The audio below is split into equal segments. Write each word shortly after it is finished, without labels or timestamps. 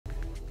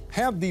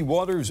Have the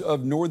waters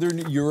of northern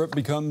Europe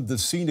become the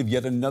scene of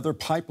yet another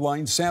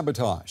pipeline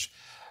sabotage?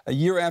 A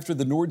year after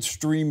the Nord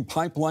Stream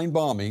pipeline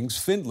bombings,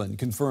 Finland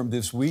confirmed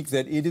this week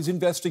that it is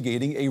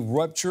investigating a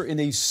rupture in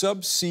a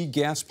subsea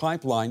gas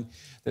pipeline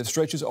that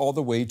stretches all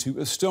the way to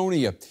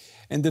Estonia.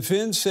 And the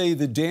Finns say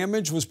the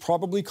damage was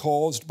probably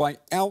caused by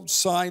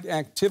outside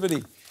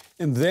activity,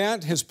 and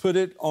that has put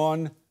it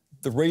on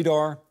the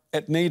radar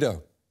at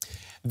NATO.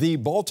 The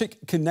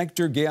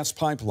Balticconnector gas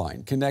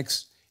pipeline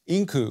connects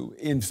Inkoo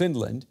in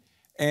Finland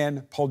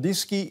and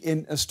Paldiski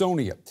in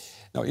Estonia.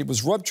 Now, it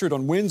was ruptured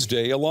on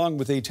Wednesday along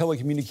with a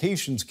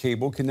telecommunications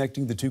cable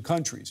connecting the two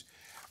countries.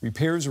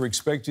 Repairs are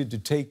expected to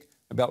take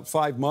about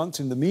 5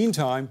 months. In the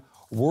meantime,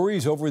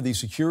 worries over the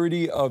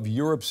security of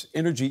Europe's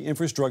energy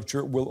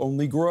infrastructure will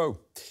only grow.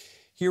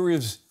 Here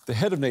is the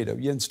head of NATO,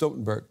 Jens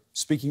Stoltenberg,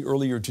 speaking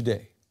earlier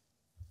today.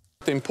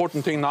 The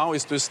important thing now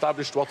is to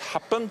establish what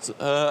happened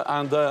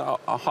and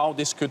how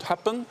this could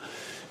happen.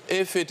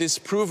 If it is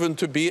proven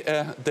to be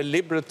a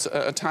deliberate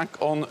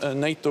attack on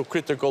NATO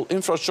critical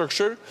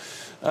infrastructure,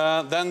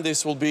 then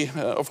this will be,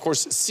 of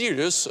course,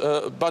 serious,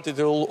 but it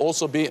will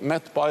also be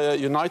met by a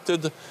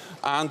united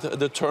and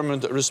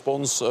determined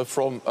response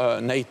from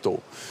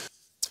NATO.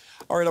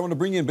 All right, I want to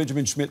bring in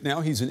Benjamin Schmitt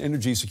now. He's an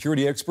energy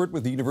security expert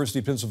with the University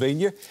of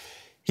Pennsylvania.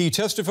 He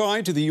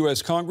testified to the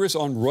U.S. Congress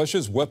on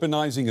Russia's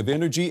weaponizing of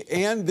energy,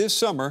 and this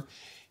summer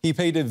he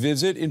paid a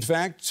visit, in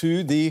fact,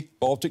 to the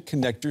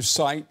Balticconnector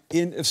site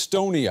in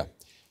Estonia.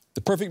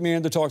 The perfect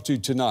man to talk to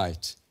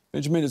tonight.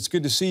 Benjamin, it's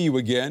good to see you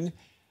again.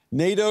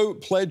 NATO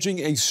pledging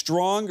a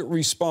strong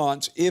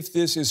response if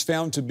this is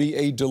found to be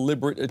a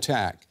deliberate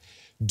attack.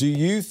 Do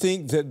you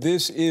think that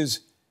this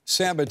is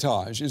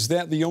sabotage? Is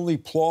that the only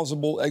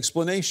plausible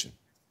explanation?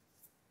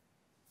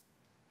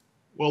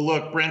 Well,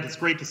 look, Brent, it's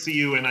great to see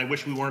you, and I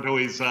wish we weren't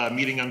always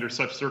meeting under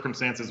such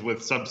circumstances with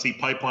subsea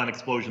pipeline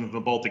explosions in the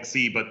Baltic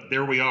Sea, but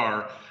there we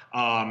are.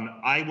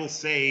 I will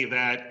say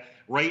that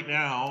right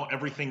now,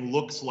 everything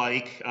looks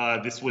like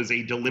this was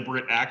a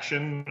deliberate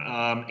action,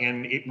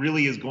 and it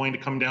really is going to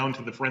come down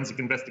to the forensic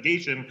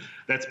investigation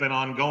that's been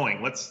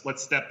ongoing. Let's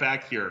step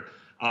back here.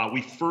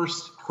 We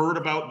first heard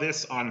about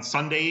this on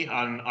Sunday,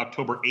 on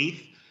October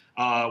 8th.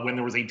 When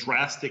there was a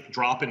drastic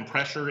drop in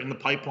pressure in the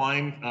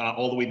pipeline,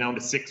 all the way down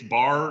to 6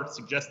 bar,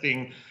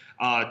 suggesting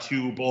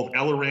to both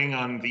Ellering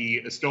on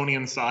the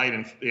Estonian side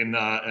and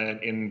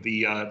in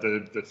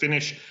the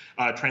Finnish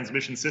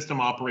transmission system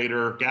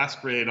operator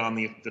Gasgrid on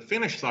the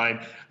Finnish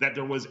side that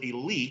there was a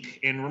leak.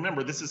 And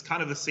remember, this is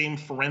kind of the same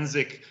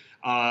forensic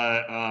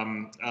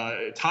timeline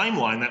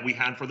that we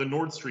had for the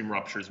Nord Stream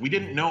ruptures. We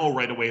didn't know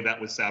right away that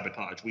was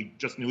sabotage. We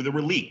just knew there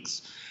were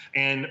leaks.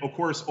 And of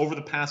course, over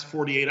the past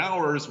 48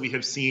 hours, we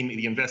have seen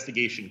the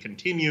investigation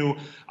continue.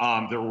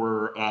 There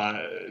were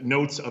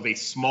notes of a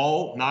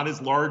small, not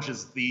as large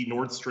as the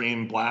Nord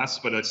Stream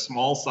blast, but a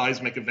small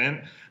seismic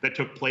event that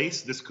took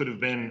place. This could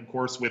have been, of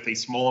course, with a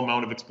small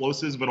amount of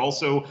explosives, but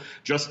also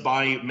just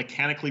by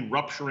mechanically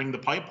rupturing the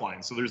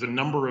pipeline. So there's a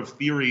number of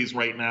theories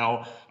right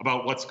now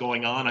about what's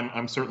going on.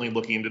 I'm certainly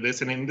looking into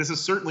this. And this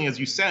is certainly, as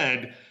you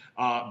said,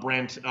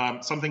 Brent,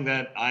 something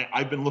that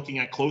I've been looking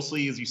at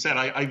closely. As you said,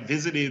 I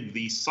visited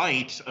the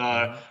site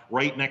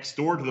right next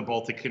door to the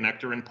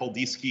Balticconnector in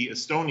Paldiski,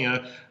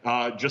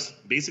 Estonia,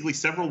 just basically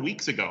several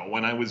weeks ago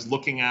when I was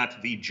looking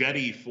at the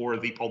jetty for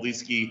the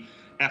Paldiski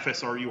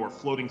FSRU, or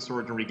floating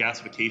storage and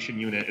regasification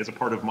unit, as a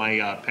part of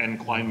my Penn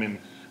Kleinman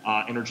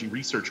energy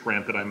research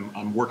grant that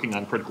I'm working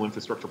on critical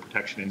infrastructure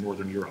protection in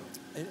Northern Europe.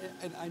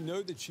 And I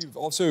know that you've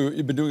also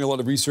been doing a lot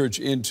of research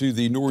into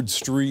the Nord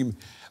Stream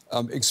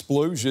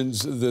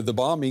explosions, the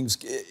bombings.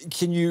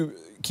 Can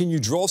you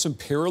draw some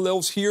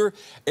parallels here?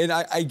 And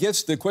I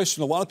guess the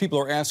question a lot of people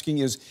are asking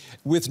is,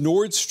 with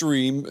Nord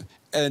Stream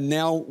and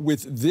now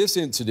with this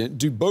incident,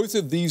 do both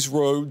of these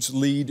roads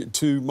lead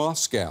to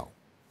Moscow?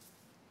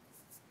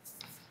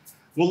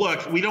 Well,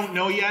 look, we don't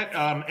know yet.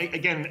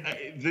 Again,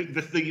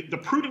 the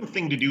prudent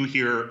thing to do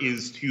here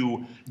is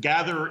to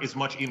gather as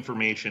much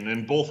information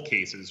in both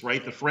cases,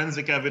 right? The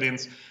forensic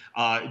evidence,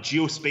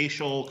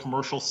 geospatial,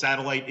 commercial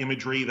satellite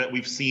imagery that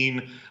we've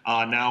seen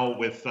now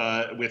with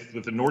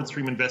the Nord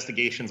Stream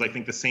investigations. I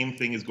think the same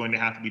thing is going to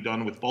have to be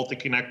done with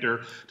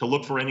Balticconnector to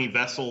look for any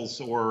vessels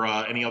or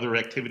any other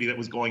activity that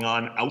was going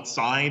on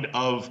outside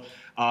of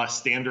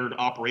standard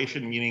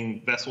operation,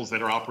 meaning vessels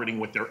that are operating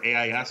with their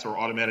AIS or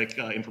automatic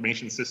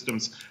information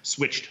systems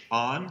switched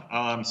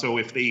on. So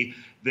if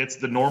that's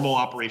the normal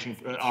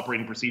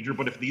operating procedure.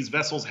 But if these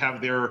vessels have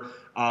their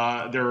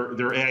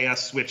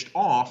AIS switched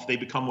off, they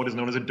become what is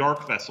known as a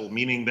dark vessel,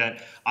 meaning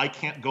that I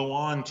can't go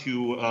on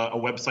to a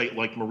website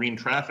like Marine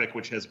Traffic,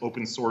 which has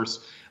open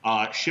source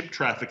ship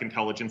traffic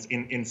intelligence,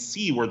 and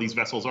see where these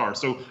vessels are.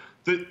 So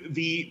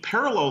the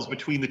parallels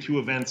between the two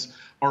events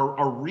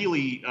are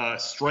really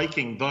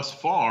striking thus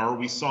far.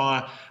 We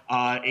saw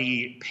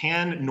a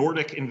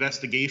pan-Nordic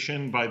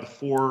investigation by the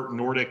 4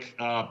 Nordic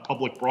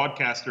public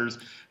broadcasters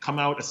come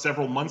out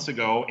several months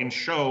ago and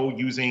show,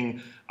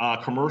 using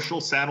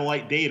commercial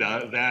satellite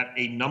data that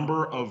a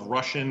number of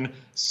Russian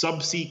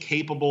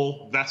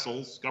subsea-capable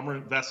vessels,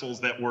 government vessels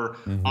that were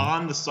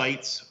on the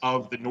sites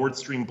of the Nord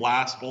Stream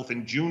blasts, both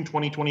in June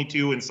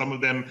 2022 and some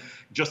of them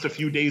just a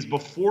few days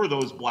before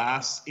those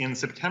blasts in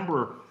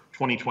September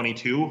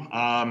 2022.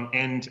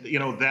 And, you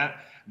know,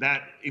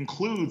 that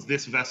includes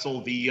this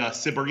vessel, the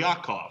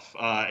Siberyakov,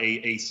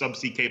 a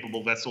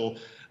subsea-capable vessel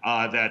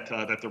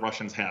that the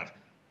Russians have.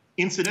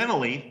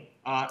 Incidentally,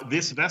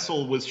 this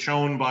vessel was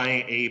shown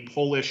by a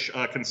Polish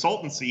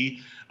consultancy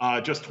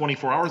just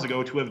 24 hours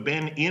ago to have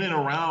been in and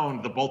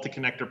around the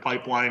Balticconnector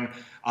pipeline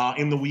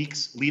in the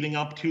weeks leading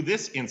up to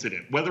this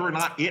incident. Whether or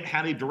not it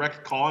had a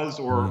direct cause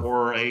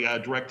or a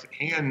direct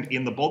hand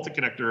in the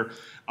Balticconnector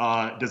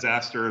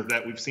disaster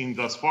that we've seen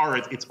thus far,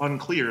 it's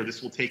unclear.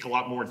 This will take a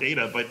lot more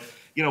data, but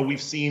you know,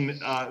 we've seen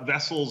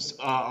vessels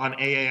on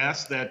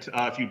AAS that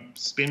if you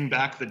spin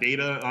back the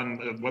data on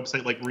a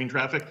website like Marine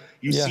Traffic,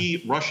 you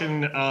see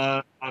Russian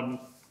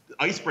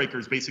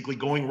icebreakers basically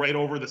going right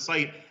over the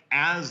site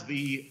as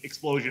the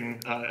explosion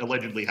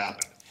allegedly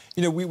happened.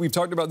 You know, we've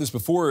talked about this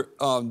before,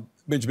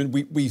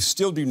 Benjamin. We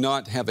still do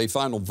not have a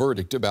final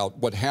verdict about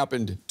what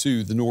happened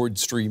to the Nord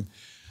Stream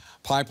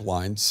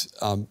pipelines,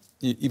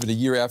 even a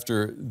year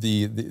after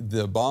the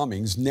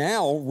bombings.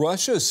 Now,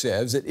 Russia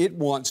says that it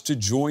wants to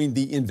join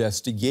the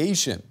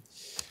investigation.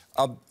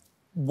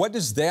 What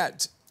does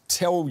that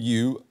tell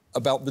you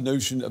about the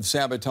notion of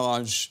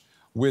sabotage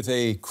with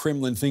a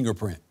Kremlin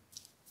fingerprint?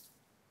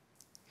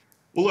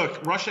 Well,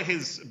 look, Russia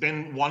has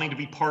been wanting to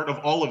be part of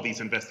all of these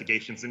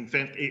investigations. In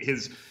fact, it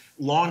has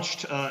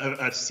launched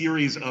a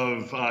series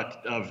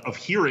of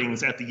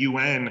hearings at the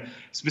UN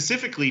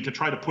specifically to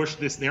try to push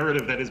this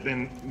narrative that has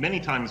been many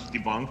times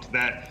debunked,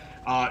 that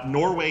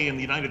Norway and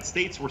the United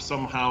States were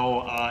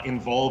somehow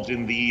involved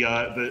in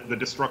the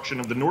destruction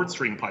of the Nord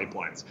Stream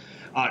pipelines.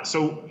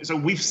 So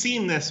we've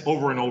seen this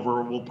over and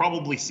over. We'll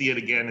probably see it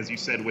again, as you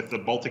said, with the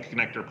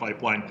Balticconnector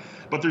pipeline.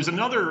 But there's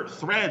another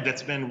thread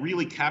that's been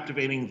really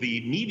captivating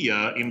the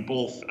media in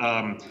both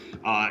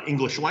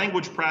English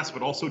language press,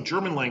 but also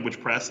German language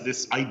press,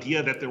 this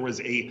idea that there was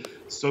a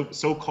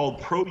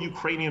so-called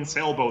pro-Ukrainian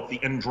sailboat,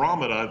 the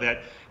Andromeda,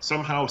 that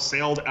somehow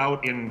sailed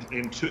out and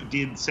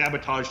did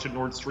sabotage to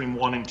Nord Stream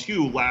 1 and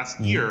 2 last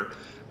year.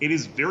 It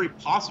is very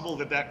possible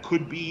that that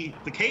could be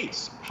the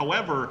case.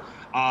 However,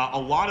 a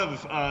lot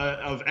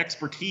of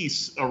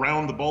expertise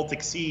around the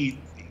Baltic Sea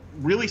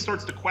really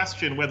starts to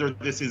question whether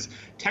this is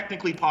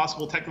technically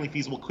possible, technically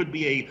feasible, could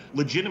be a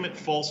legitimate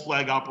false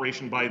flag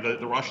operation by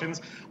the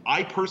Russians.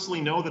 I personally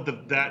know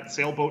that that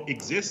sailboat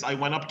exists. I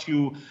went up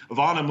to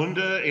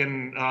Warnemünde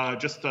in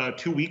just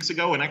 2 weeks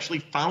ago and actually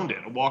found it.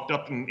 I walked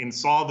up and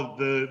saw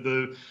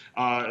the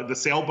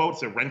sailboat.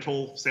 It's a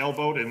rental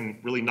sailboat and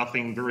really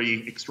nothing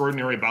very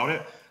extraordinary about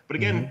it. But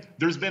again,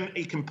 there's been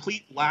a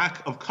complete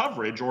lack of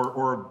coverage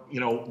or you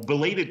know,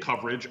 belated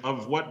coverage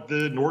of what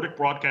the Nordic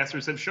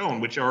broadcasters have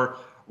shown, which are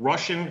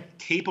Russian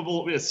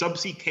capable,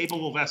 subsea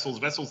capable vessels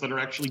that are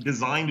actually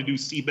designed to do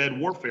seabed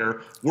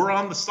warfare were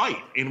on the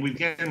site. And we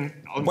again,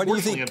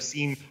 unfortunately, have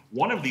seen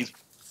one of these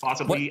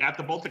possibly at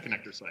the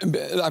Balticconnector site.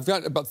 I've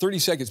got about 30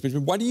 seconds,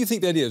 Benjamin. Why do you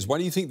think that is? Why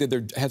do you think that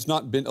there has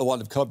not been a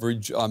lot of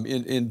coverage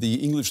in the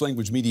English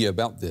language media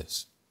about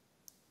this?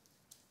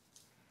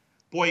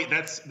 Boy,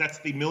 that's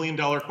the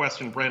million-dollar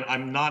question, Brent.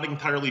 I'm not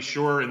entirely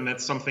sure, and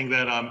that's something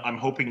that I'm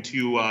hoping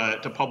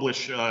to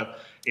publish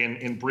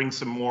and bring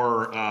some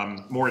more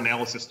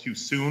analysis to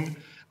soon.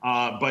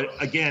 But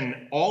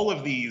again, all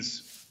of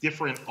these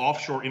different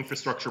offshore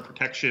infrastructure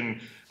protection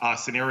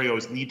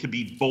scenarios need to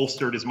be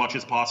bolstered as much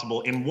as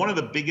possible. And one of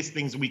the biggest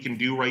things we can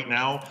do right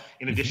now,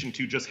 in addition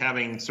to just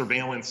having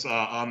surveillance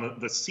on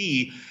the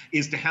sea,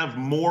 is to have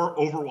more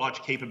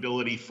overwatch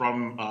capability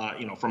from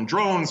from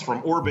drones,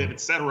 from orbit, et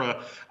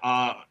cetera,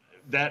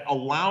 that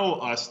allow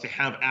us to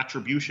have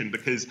attribution,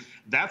 because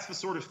that's the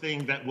sort of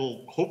thing that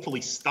will hopefully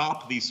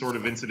stop these sort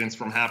of incidents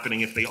from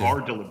happening if they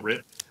are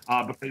deliberate,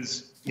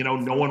 because no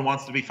one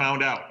wants to be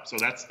found out. So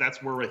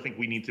that's where I think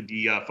we need to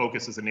be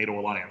focused as a NATO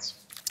alliance.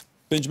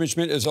 Benjamin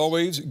Schmitt, as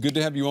always, good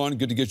to have you on.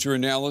 Good to get your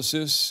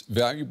analysis.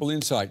 Valuable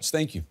insights.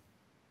 Thank you.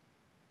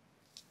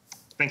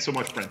 Thanks so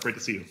much, Brent. Great to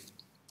see you.